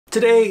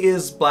Today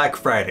is Black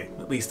Friday,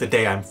 at least the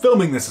day I'm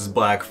filming this is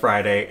Black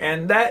Friday,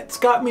 and that's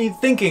got me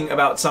thinking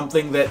about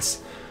something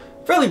that's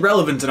fairly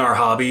relevant in our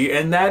hobby,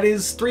 and that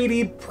is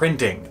 3D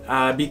printing.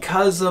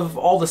 Because of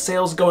all the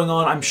sales going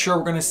on, I'm sure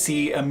we're going to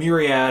see a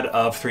myriad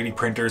of 3D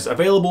printers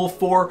available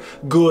for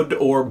good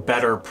or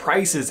better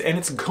prices, and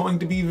it's going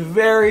to be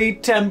very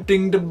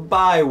tempting to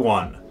buy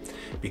one,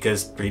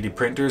 because 3D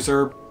printers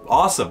are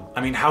awesome.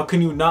 I mean, how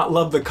can you not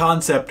love the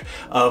concept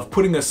of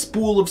putting a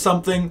spool of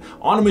something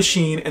on a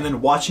machine and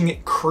then watching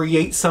it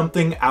create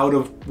something out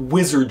of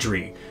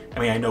wizardry?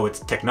 I mean, I know it's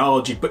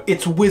technology, but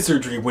it's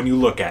wizardry when you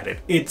look at it.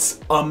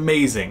 It's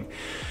amazing.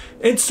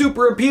 It's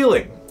super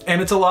appealing.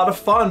 And it's a lot of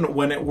fun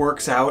when it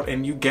works out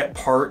and you get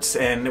parts,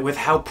 and with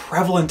how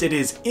prevalent it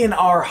is in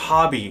our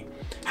hobby.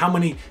 How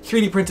many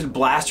 3D printed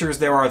blasters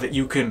there are that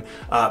you can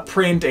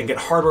print and get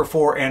hardware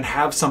for and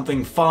have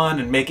something fun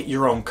and make it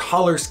your own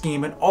color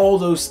scheme, and all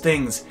those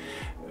things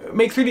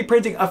make 3D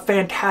printing a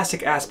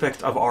fantastic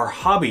aspect of our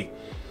hobby.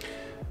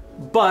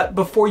 But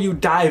before you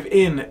dive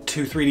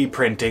into 3D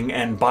printing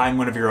and buying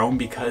one of your own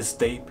because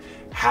they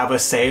have a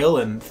sale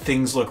and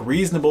things look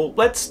reasonable,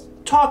 let's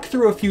talk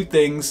through a few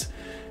things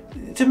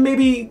to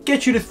maybe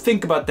get you to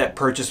think about that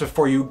purchase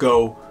before you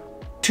go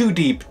too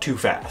deep too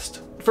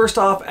fast. First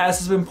off, as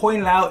has been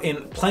pointed out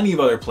in plenty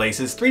of other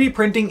places, 3D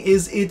printing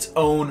is its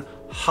own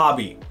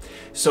hobby.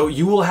 So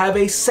you will have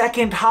a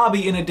second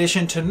hobby in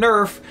addition to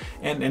Nerf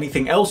and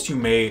anything else you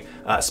may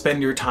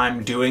spend your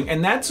time doing,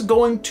 and that's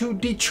going to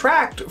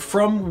detract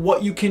from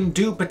what you can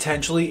do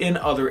potentially in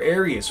other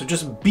areas. So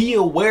just be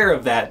aware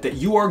of that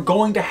you are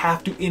going to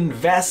have to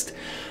invest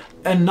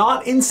a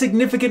not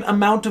insignificant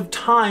amount of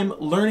time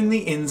learning the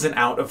ins and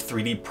outs of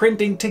 3D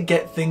printing to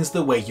get things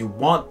the way you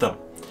want them.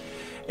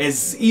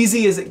 As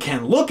easy as it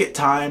can look at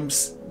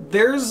times,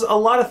 there's a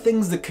lot of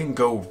things that can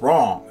go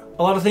wrong.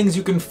 A lot of things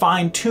you can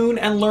fine tune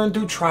and learn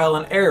through trial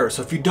and error.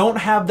 So if you don't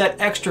have that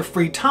extra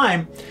free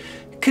time,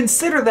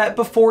 consider that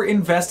before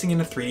investing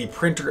in a 3D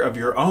printer of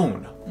your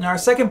own. Now, our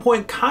second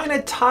point kind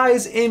of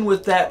ties in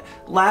with that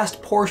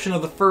last portion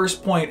of the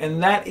first point,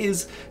 and that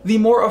is the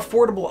more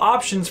affordable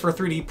options for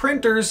 3D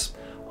printers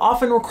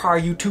often require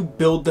you to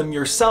build them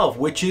yourself,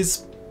 which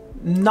is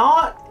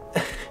not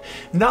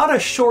a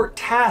short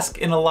task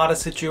in a lot of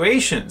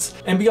situations.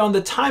 And beyond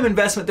the time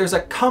investment, there's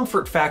a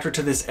comfort factor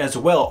to this as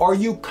well. Are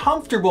you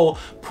comfortable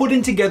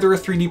putting together a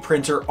 3D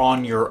printer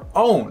on your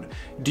own?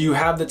 Do you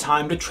have the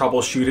time to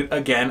troubleshoot it,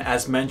 again,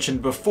 as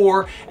mentioned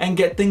before, and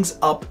get things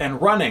up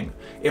and running?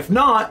 If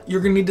not,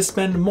 you're gonna need to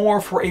spend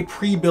more for a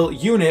pre-built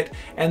unit,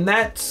 and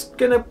that's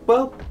gonna,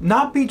 well,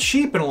 not be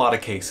cheap in a lot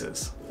of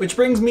cases. Which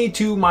brings me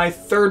to my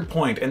third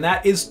point, and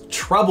that is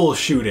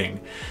troubleshooting.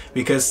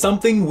 Because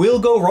something will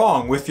go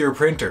wrong with your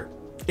printer.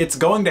 It's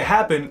going to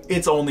happen,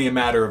 it's only a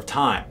matter of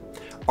time.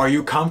 Are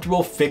you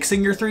comfortable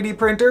fixing your 3D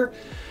printer?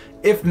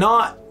 If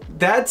not,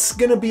 that's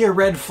gonna be a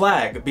red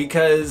flag,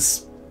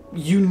 because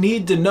you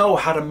need to know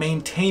how to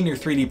maintain your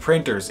 3D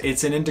printers.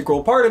 It's an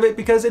integral part of it,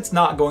 because it's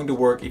not going to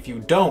work if you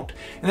don't.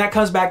 And that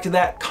comes back to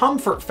that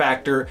comfort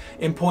factor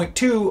in point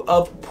 2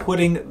 of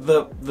putting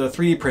the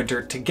 3D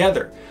printer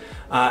together.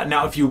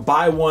 Now, if you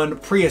buy one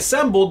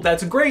pre-assembled,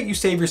 that's great, you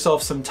save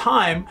yourself some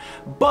time,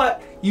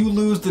 but you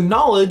lose the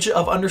knowledge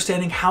of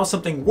understanding how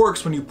something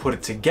works when you put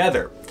it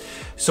together.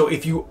 So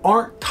if you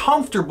aren't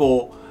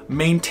comfortable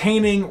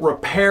maintaining,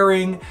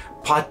 repairing,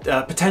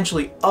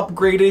 potentially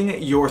upgrading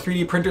your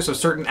 3D printer so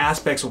certain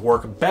aspects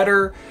work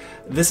better,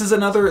 this is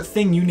another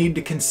thing you need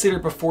to consider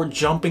before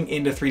jumping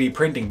into 3D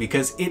printing,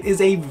 because it is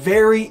a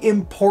very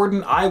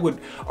important, I would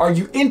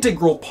argue,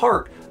 integral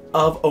part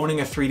of owning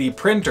a 3D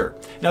printer.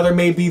 Now, there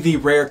may be the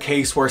rare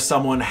case where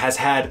someone has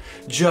had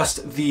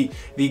just the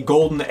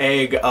golden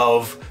egg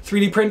of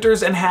 3D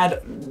printers and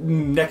had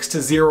next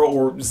to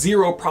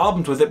zero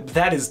problems with it.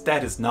 That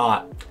is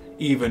not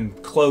even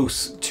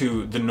close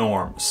to the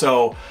norm.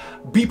 So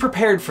be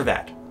prepared for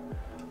that.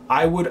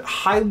 I would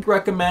highly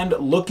recommend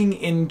looking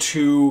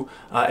into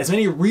as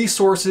many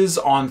resources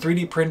on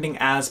 3D printing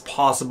as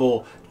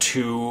possible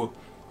to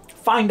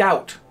find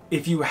out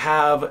if you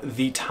have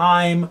the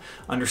time,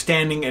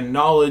 understanding, and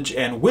knowledge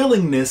and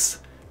willingness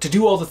to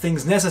do all the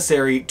things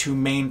necessary to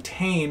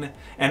maintain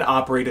and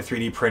operate a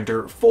 3D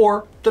printer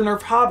for the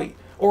Nerf hobby,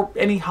 or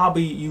any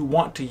hobby you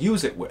want to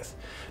use it with.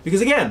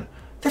 Because again,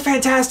 they're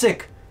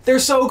fantastic, they're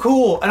so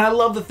cool, and I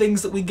love the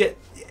things that we get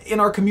in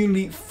our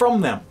community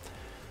from them.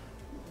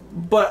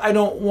 But I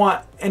don't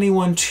want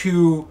anyone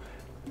to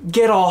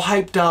get all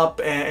hyped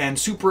up and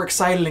super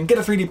excited and get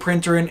a 3D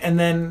printer in and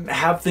then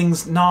have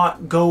things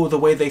not go the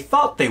way they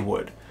thought they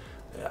would.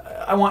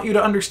 I want you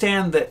to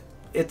understand that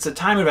it's a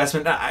time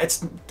investment.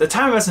 It's the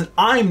time investment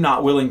I'm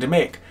not willing to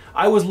make.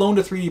 I was loaned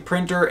a 3D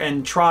printer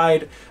and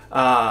tried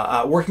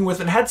working with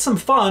it and had some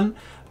fun,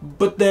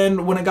 but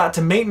then when it got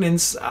to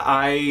maintenance,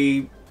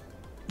 I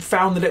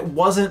found that it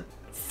wasn't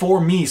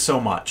for me so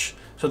much.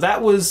 So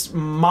that was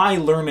my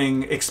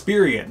learning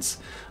experience.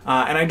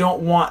 And I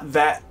don't want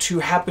that to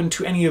happen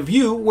to any of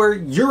you, where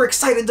you're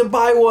excited to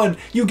buy one,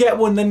 you get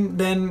one,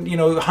 then you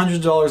know, hundreds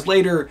of dollars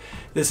later,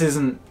 this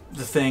isn't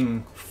the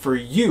thing for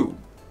you.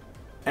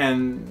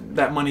 and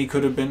that money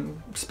could have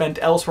been spent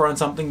elsewhere on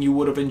something you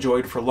would have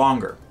enjoyed for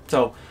longer.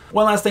 So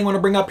one last thing I want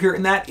to bring up here,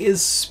 and that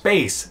is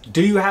space.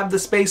 Do you have the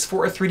space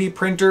for a 3D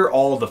printer?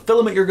 All of the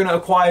filament you're going to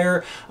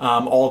acquire,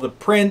 all the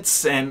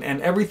prints and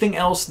everything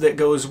else that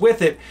goes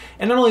with it.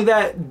 And not only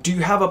that, do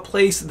you have a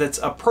place that's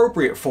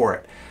appropriate for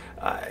it?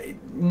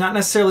 Not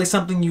necessarily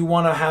something you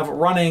want to have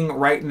running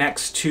right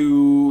next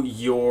to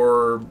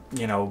your,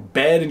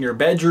 bed in your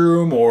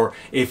bedroom, or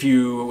if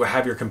you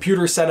have your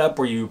computer set up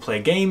where you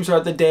play games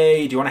throughout the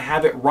day, do you want to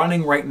have it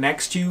running right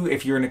next to you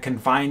if you're in a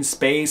confined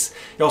space?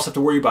 You also have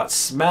to worry about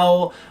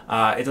smell.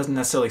 It doesn't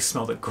necessarily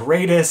smell the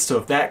greatest, so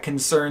if that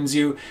concerns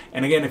you.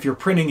 And again, if you're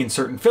printing in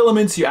certain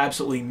filaments, you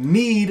absolutely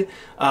need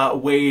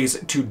ways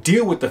to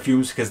deal with the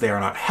fumes because they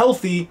are not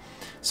healthy.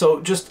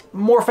 So just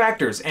more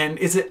factors. And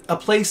is it a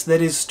place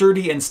that is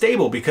sturdy and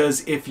stable?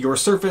 Because if your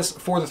surface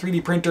for the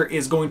 3D printer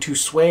is going to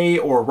sway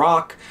or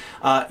rock,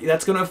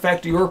 that's going to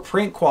affect your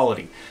print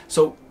quality.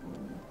 So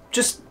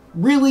just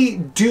really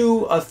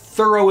do a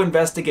thorough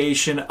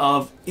investigation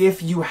of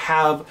if you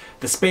have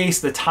the space,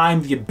 the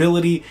time, the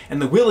ability,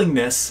 and the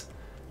willingness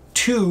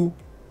to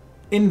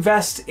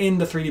invest in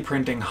the 3D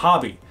printing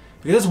hobby.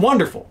 Because it's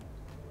wonderful.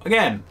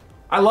 Again,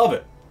 I love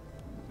it.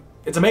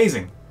 It's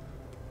amazing.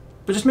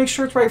 But just make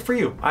sure it's right for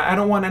you. I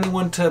don't want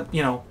anyone to,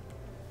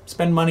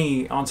 spend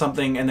money on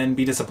something and then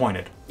be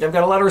disappointed. I've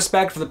got a lot of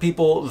respect for the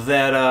people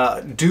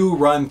that do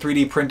run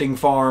 3D printing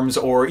farms,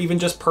 or even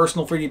just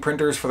personal 3D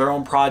printers for their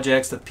own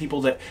projects, the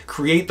people that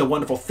create the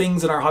wonderful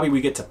things in our hobby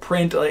we get to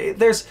print.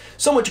 There's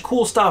so much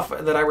cool stuff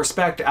that I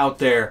respect out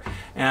there,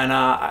 and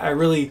I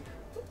really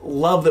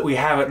love that we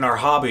have it in our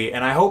hobby,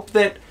 and I hope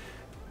that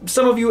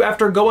some of you,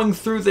 after going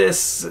through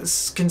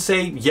this, can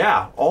say,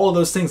 yeah, all of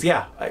those things,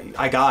 yeah,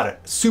 I got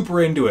it.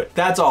 Super into it.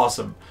 That's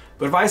awesome.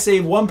 But if I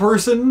save one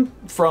person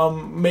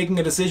from making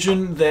a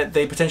decision that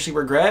they potentially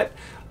regret,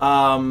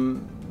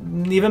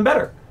 even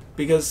better.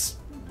 Because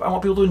I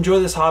want people to enjoy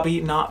this hobby,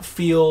 not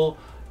feel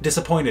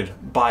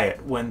disappointed by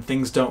it when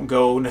things don't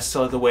go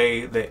necessarily the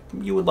way that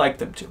you would like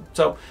them to.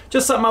 So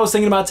just something I was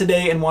thinking about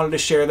today and wanted to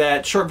share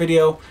that short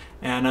video.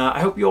 And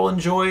I hope you all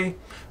enjoy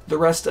the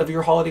rest of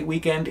your holiday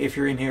weekend if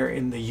you're in here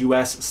in the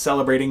US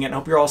celebrating it. I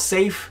hope you're all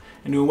safe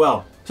and doing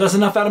well. So that's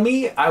enough out of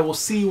me. I will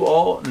see you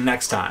all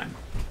next time.